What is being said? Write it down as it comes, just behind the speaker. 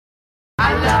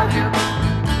love you,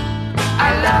 I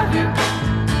love you,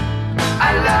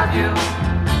 I love you.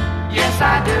 Yes,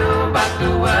 I do, but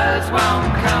the words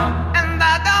won't come. And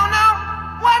I don't know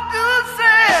what to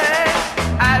say.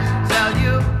 I should tell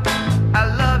you, I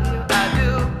love you, I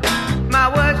do. My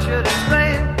words should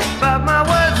explain, but my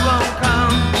words won't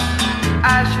come.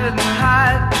 I shouldn't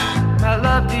hide my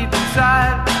love deep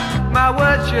inside. My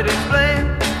words should explain,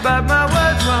 but my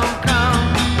words won't come.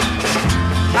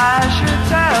 I should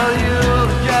tell you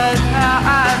just how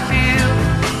I feel,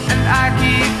 and I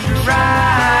keep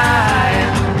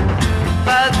trying,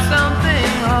 but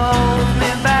something holds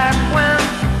me back when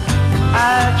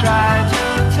I try to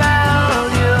tell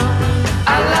you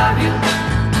I love you,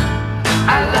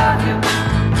 I love you,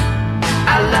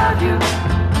 I love you.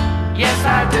 Yes,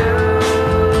 I do.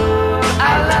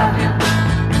 I love you,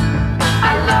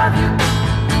 I love you,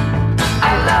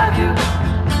 I love you.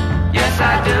 Yes,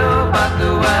 I do, but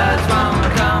the words won't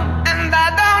come. And I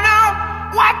don't know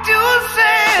what to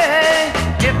say.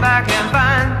 If I can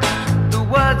find the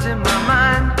words in my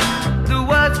mind, the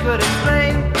words could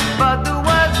explain, but the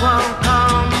words won't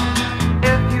come.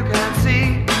 If you can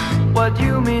see what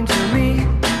you mean to me,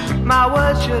 my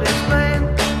words should explain,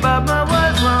 but my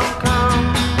words won't come.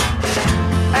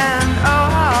 And oh,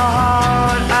 how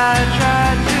hard I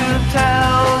tried to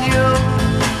tell you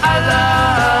I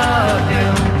love you,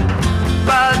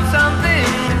 but something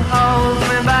holds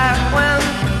me back when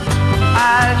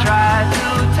I try to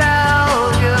tell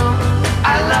you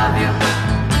I love you,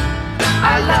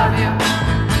 I love you,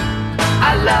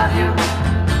 I love you.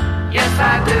 Yes,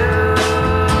 I do.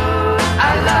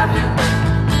 I love you,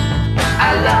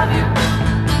 I love you,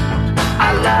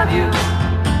 I love you.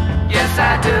 Yes,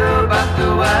 I do, but the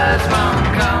words won't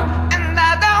come. And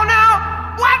I don't know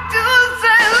what to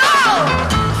say, Lord.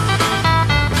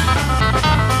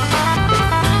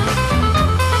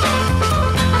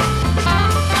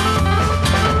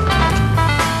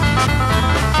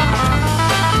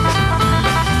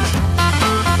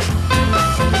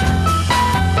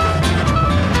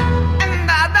 And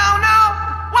I don't know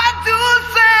what to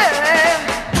say.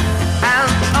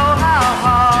 And oh, how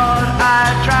hard I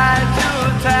tried to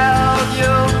tell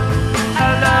you I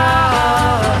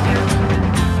love you,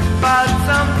 but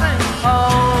something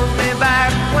holds me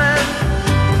back when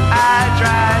I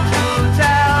try to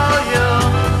tell you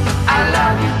I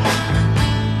love you,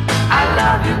 I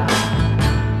love you,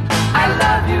 I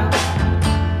love you.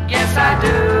 Yes, I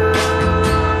do.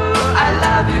 I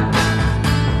love you,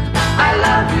 I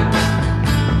love you,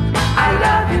 I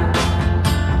love you.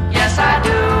 Yes, I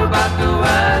do, but the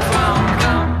words won't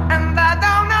come. And I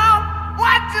don't know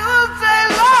what to say,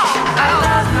 Lord. I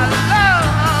love you,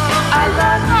 I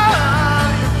love you,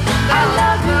 I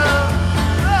love you.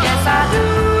 Yes, I do.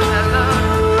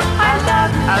 I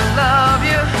love you, I love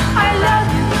you, I love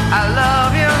you, I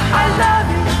love you, I love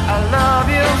you, I love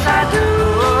you. Yes, I do.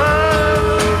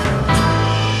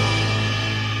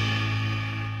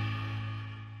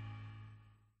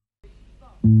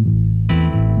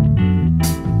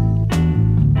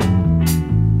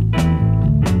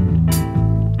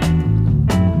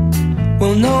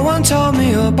 Well, no one told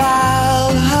me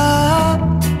about her,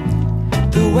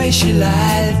 the way she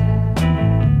lied.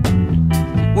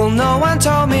 Well, no one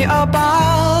told me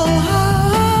about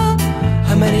her,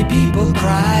 how many people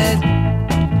cried.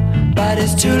 But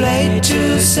it's too late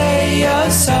to say you're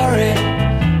sorry.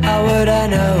 How would I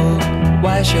know?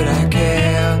 Why should I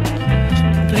care?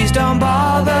 Please don't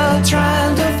bother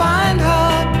trying to find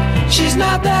her. She's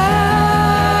not there.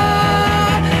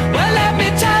 Well, let me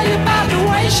tell you about the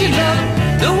way she looked,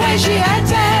 the way she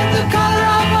acted, the color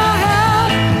of her hair.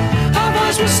 Her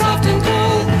voice was soft and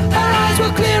cool, her eyes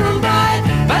were clear and bright,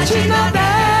 but she's not there.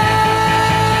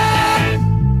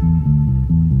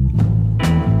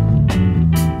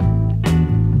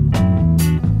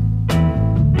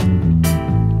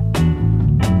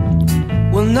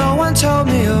 Well, no one told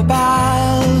me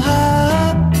about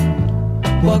her.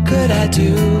 What could I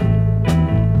do?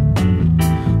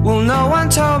 Well, no one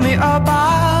told me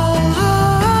about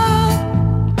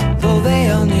her, though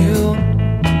they all knew.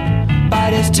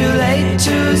 But it's too late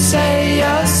to say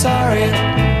you're sorry.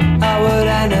 How would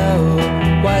I know?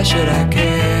 Why should I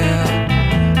care?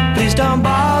 Please don't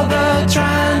bother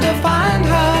trying to find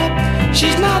her.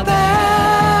 She's not there.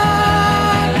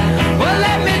 Well,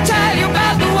 let me tell you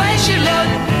about the way she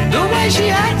looked, the way she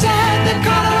acted, the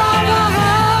color of her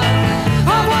hair.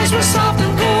 Her voice was soft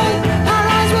and cool, her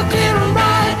eyes were clear and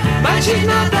bright, but she's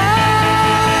not there.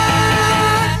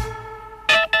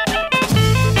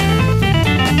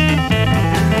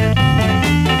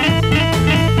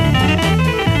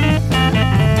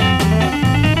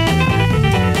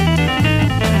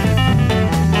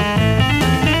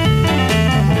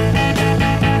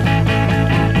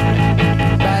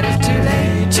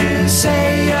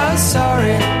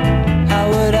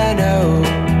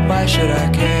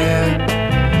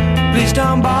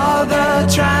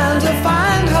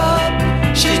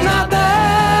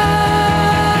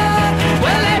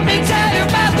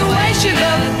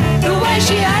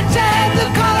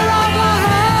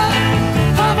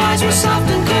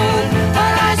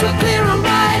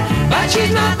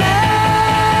 she's not there.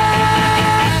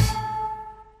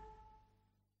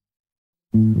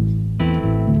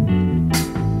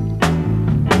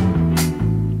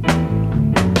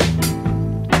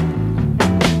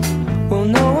 Well,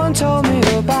 no one told me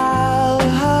about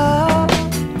her,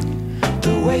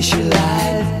 the way she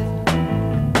lied.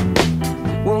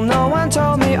 Well, no one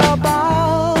told me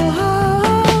about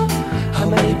her, how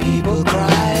many people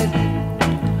cried.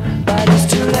 But it's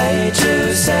too late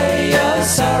to say you're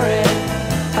sorry.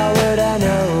 How would I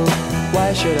know?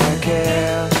 Why should I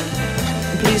care?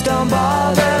 Please don't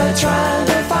bother trying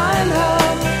to find her.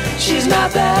 She's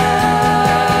not there.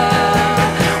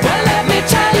 Well, let me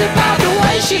tell you about the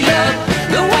way she looked,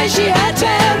 the way she had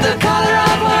tan, the color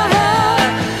of her hair.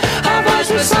 Her voice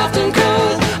was soft and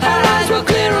cool, her eyes were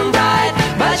clear and bright,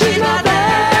 but she's not there.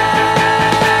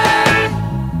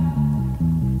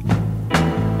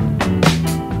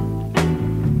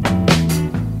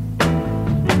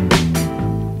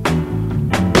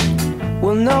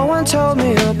 Well, no one told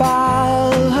me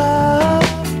about her.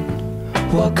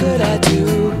 What could I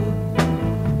do?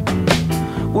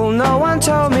 Well, no one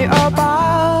told me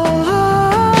about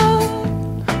her,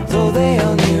 though they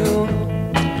all knew.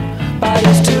 But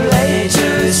it's too late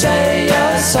to say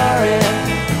you're sorry.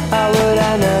 How would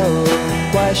I know?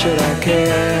 Why should I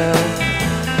care?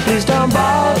 Please don't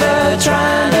bother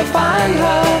trying to find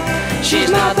her. She's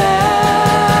not there.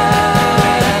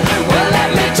 Well, let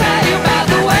me tell you about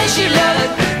the way she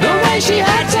looked, the way she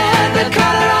had tan, the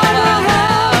color of her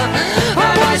hair.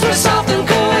 Her voice was soft and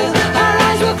cool, her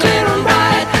eyes were clear and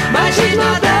bright, but she's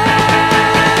not there.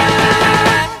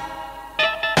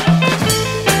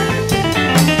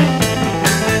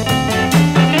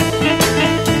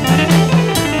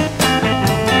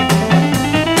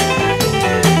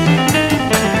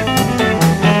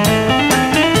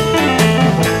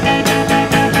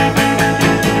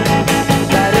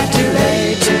 But it's too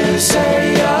late to say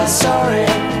you're sorry.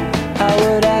 How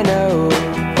would I know?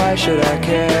 Why should I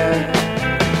care?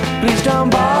 Please don't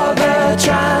bother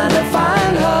trying to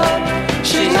find her.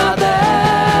 She's not there.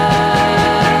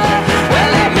 Well,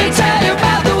 let me tell you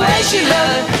about the way she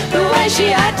looked, the way she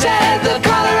had tan, the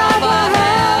color of her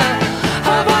hair.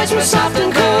 Her voice was soft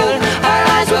and cool, her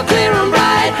eyes were clear and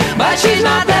bright, but she's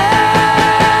not there.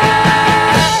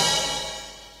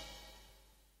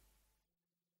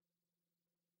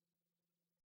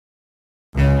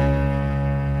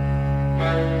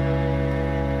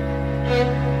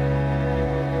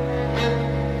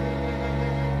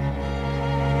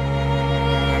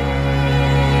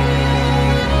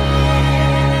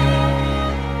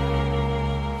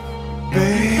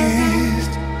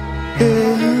 Bathed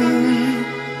in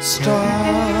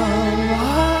starlight,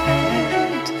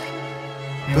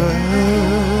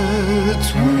 birds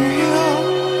wheel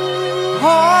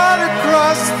hard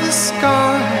across the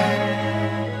sky.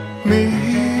 Me,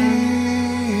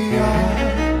 I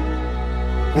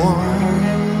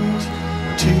want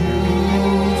to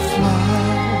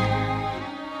fly,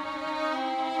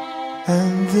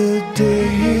 and the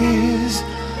days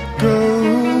go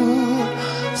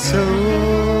so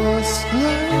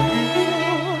slow,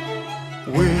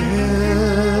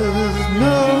 with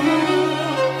no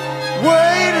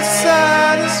way to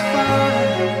satisfy.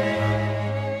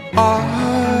 I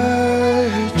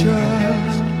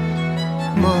just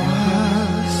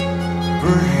must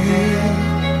break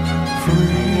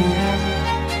free,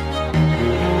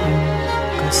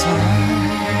 'cause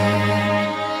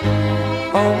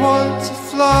I want to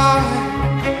fly.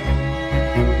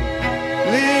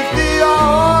 Leave the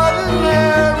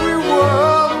ordinary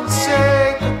world and say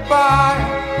goodbye.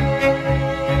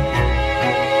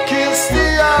 Kiss the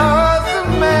earth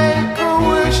and make a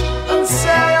wish and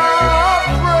say a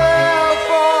prayer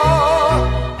for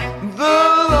the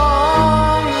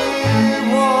lonely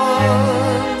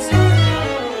ones.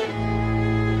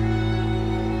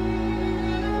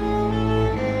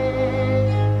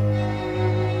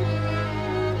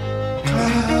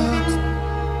 Clouds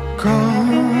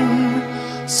come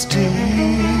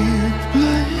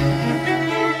steeply,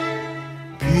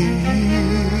 people,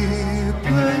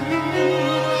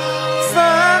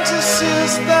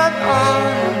 fantasies that I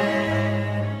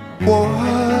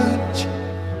watch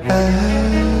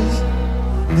as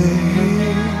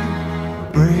they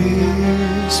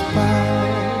breeze by,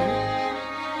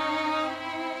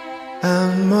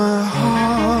 and my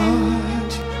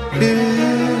heart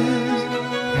is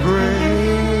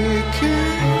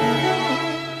breaking,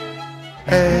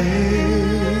 aching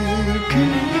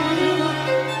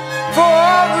for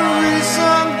the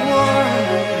reason why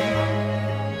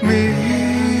me,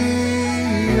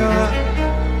 I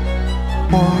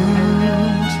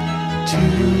want to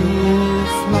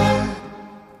fly.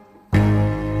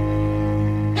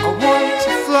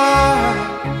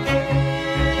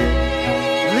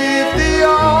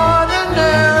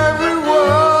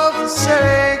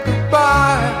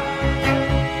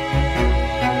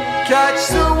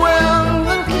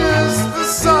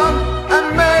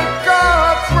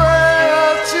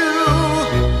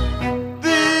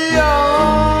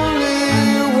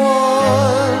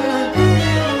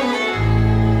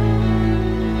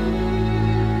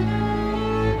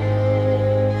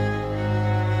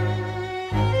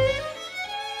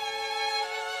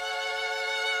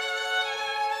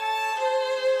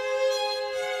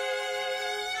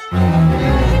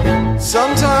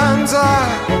 Sometimes I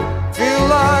feel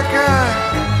like I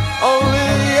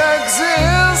only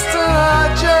exist,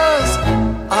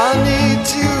 and I need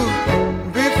to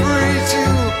be free to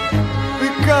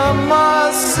become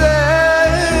myself.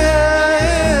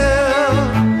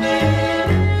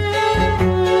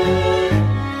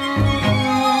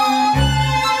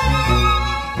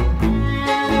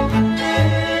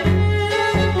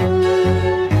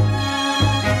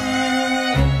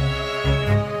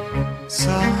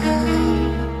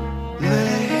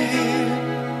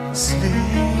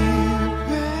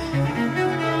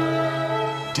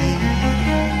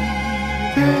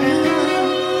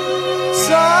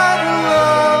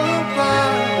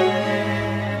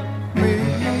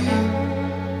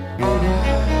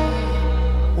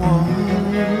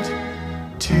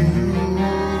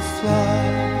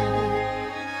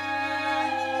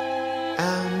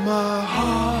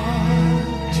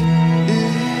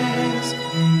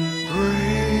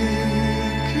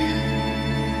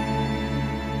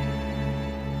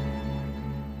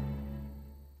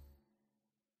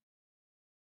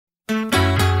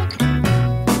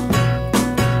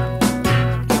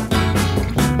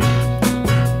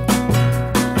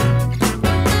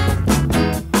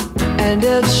 And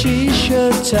if she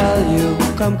should tell you,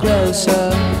 come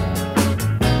closer.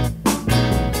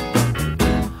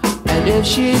 And if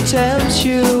she tempts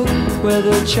you with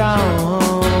her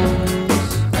charms,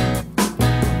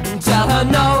 tell her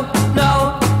no,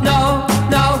 no, no,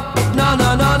 no, no,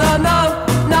 no, no, no, no,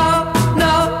 no,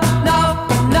 no, no,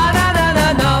 no, no,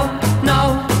 no, no,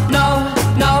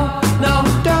 no, no.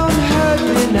 Don't hurt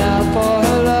me now, for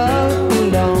her love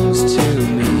belongs to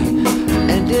me.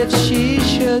 And if she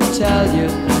should tell you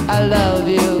I love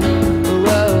you,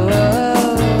 whoa,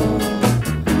 whoa.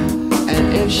 And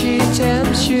if she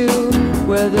tempts you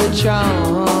with her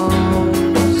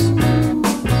charms,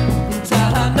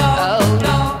 tell her no,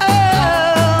 no, oh,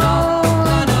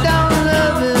 don't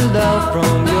let me love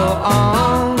from your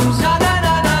arms. No, no,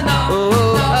 no, no, no. Oh,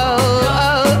 oh,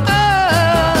 oh,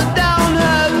 oh, don't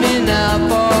hurt me now,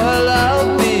 for her love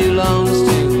belongs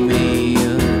to me.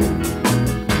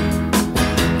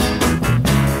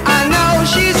 I know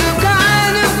she's the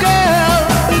kind of girl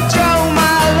who throw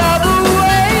my love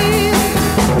away,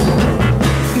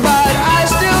 but I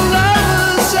still love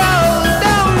her so.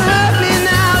 Don't hurt me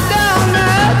now, don't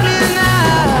hurt me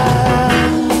now.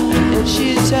 If she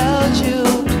tells you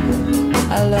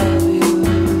I love you,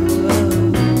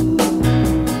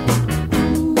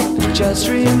 just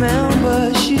remember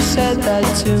she said that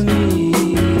to me.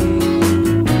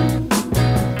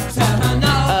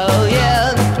 Oh yeah.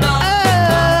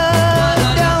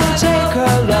 Don't take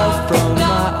her love from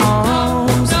my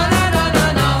arms. Oh,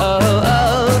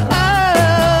 oh,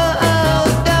 oh,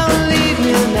 don't leave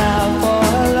me now, for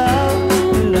her love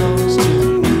belongs to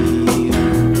me.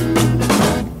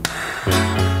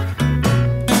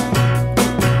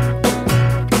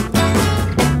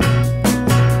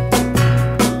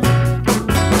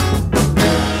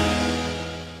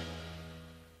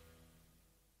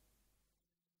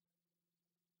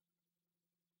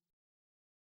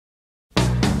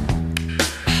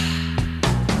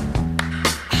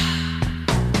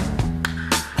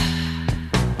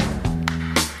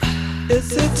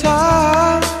 It's the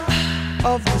time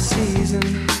of the season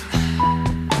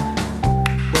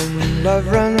when love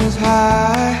runs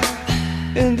high.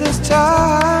 In this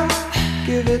time,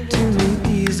 give it to me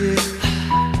easy,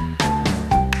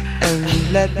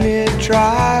 and let me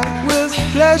try with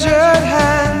pleasured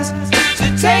hands to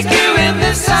take you in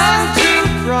the sun to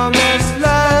promised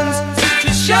lands, to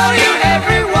show you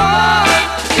everyone.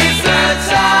 It's the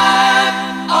time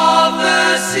of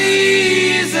the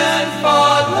season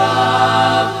for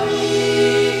loving.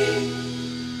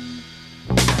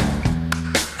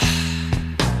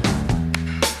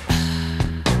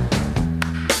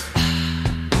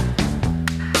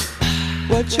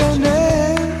 What's your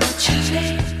name?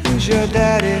 Who's your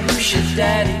daddy?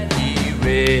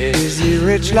 Is he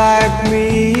rich like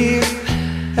me?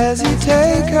 Has he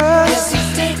take us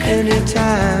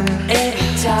anytime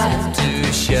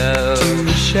to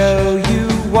show you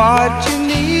what you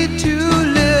need to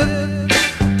live?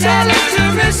 Tell it to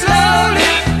me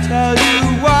slowly, tell you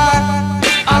why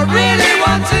I really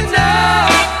want to know.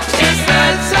 It's the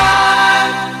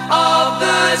time of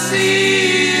the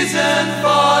season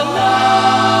for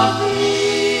loving.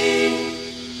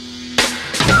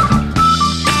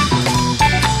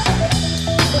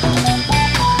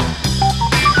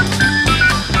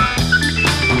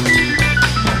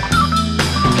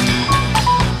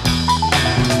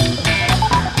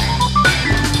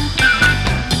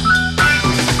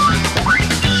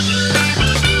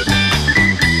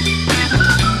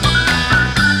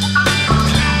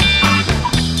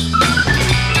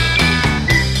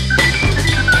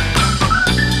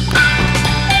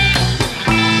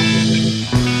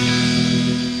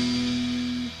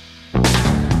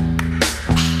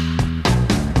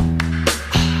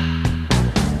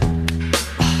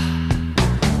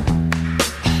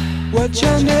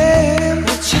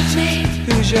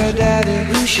 Who's your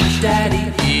daddy? Who's your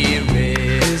daddy? Here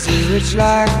Is he rich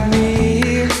like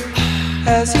me?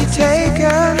 Has he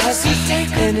taken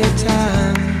any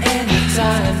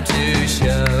time to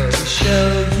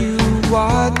show you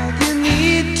what you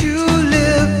need to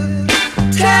live?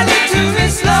 Tell it to me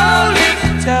slowly.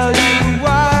 Tell you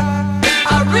why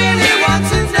I really want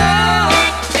to know.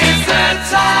 It's the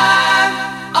time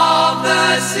of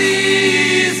the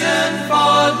season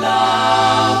for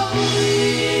loving.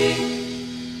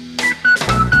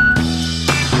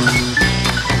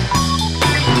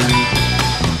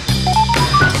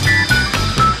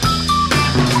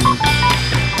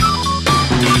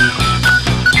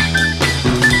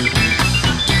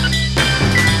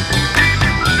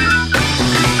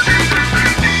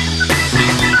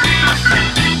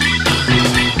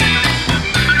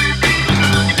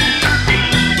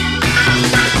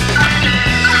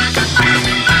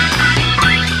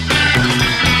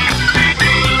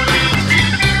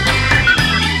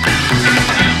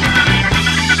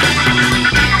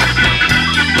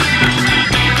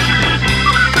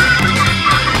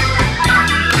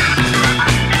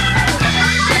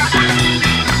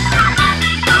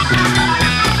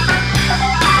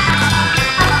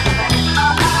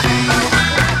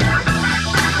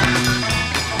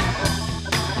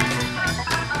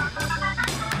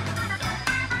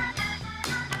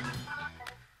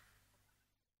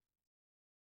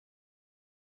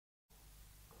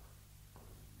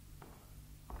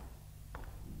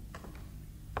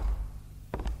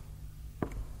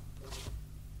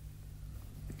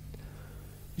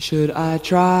 Should I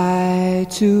try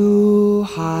to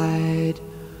hide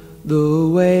the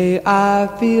way I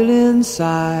feel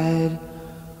inside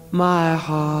my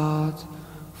heart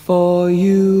for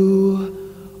you?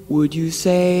 Would you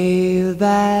say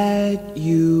that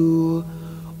you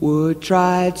would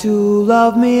try to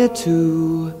love me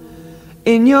too?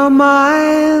 In your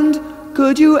mind,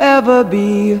 could you ever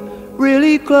be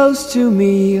really close to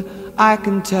me? I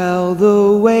can tell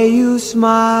the way you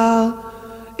smile.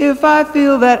 If I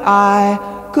feel that I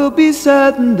could be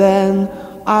certain, then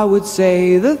I would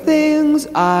say the things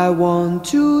I want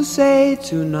to say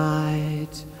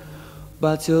tonight.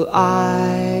 But till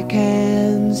I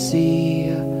can see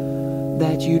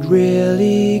that you'd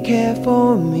really care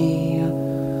for me,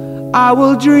 I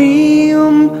will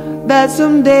dream that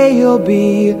someday you'll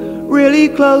be really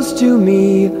close to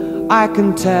me. I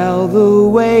can tell the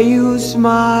way you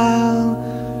smile.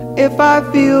 If I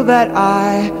feel that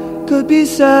I could be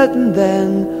certain,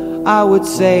 then I would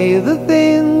say the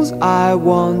things I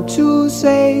want to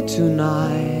say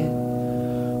tonight.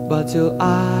 But till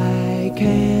I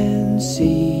can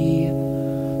see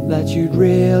that you'd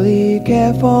really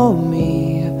care for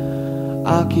me,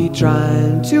 I'll keep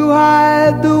trying to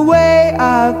hide the way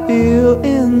I feel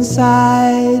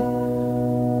inside.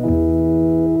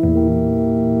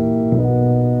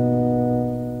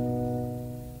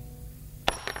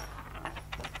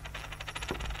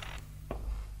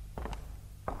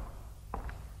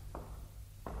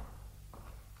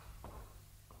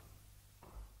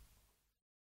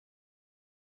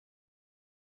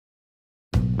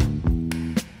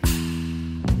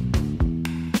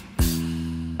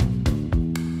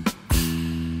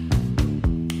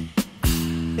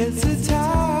 It's the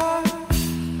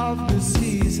time of the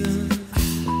season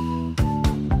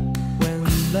when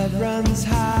love runs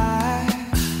high.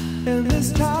 In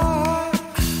this time,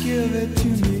 give it to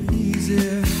me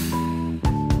easy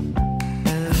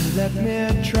and let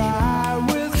me try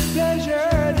with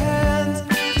pleasured hands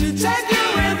to take you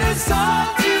in the sun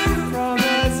to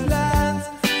promised lands,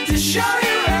 to show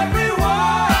you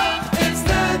everyone. It's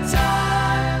the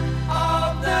time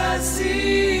of the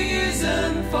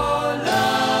season for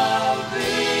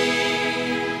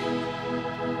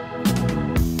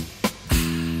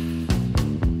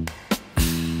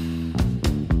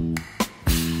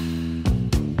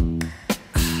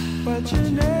what's your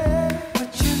name?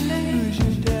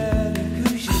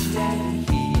 Who's your daddy?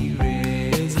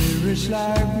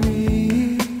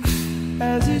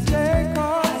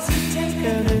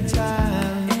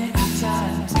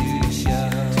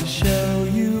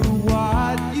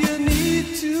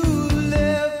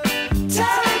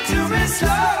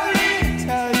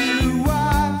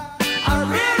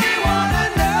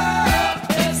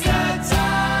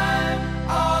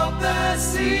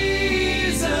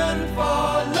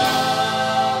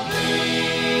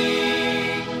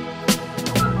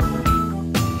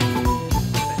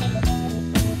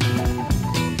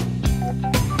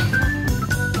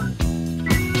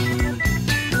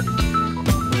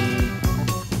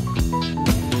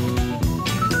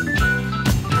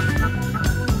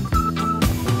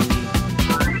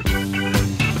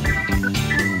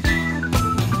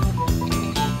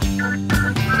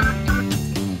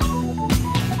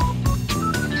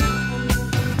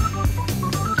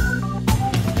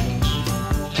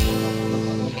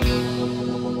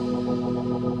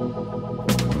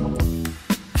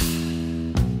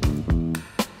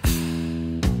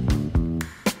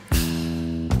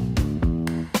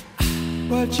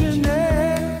 What's your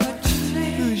name?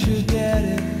 Who's your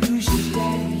daddy?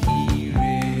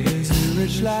 Is he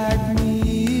rich like me?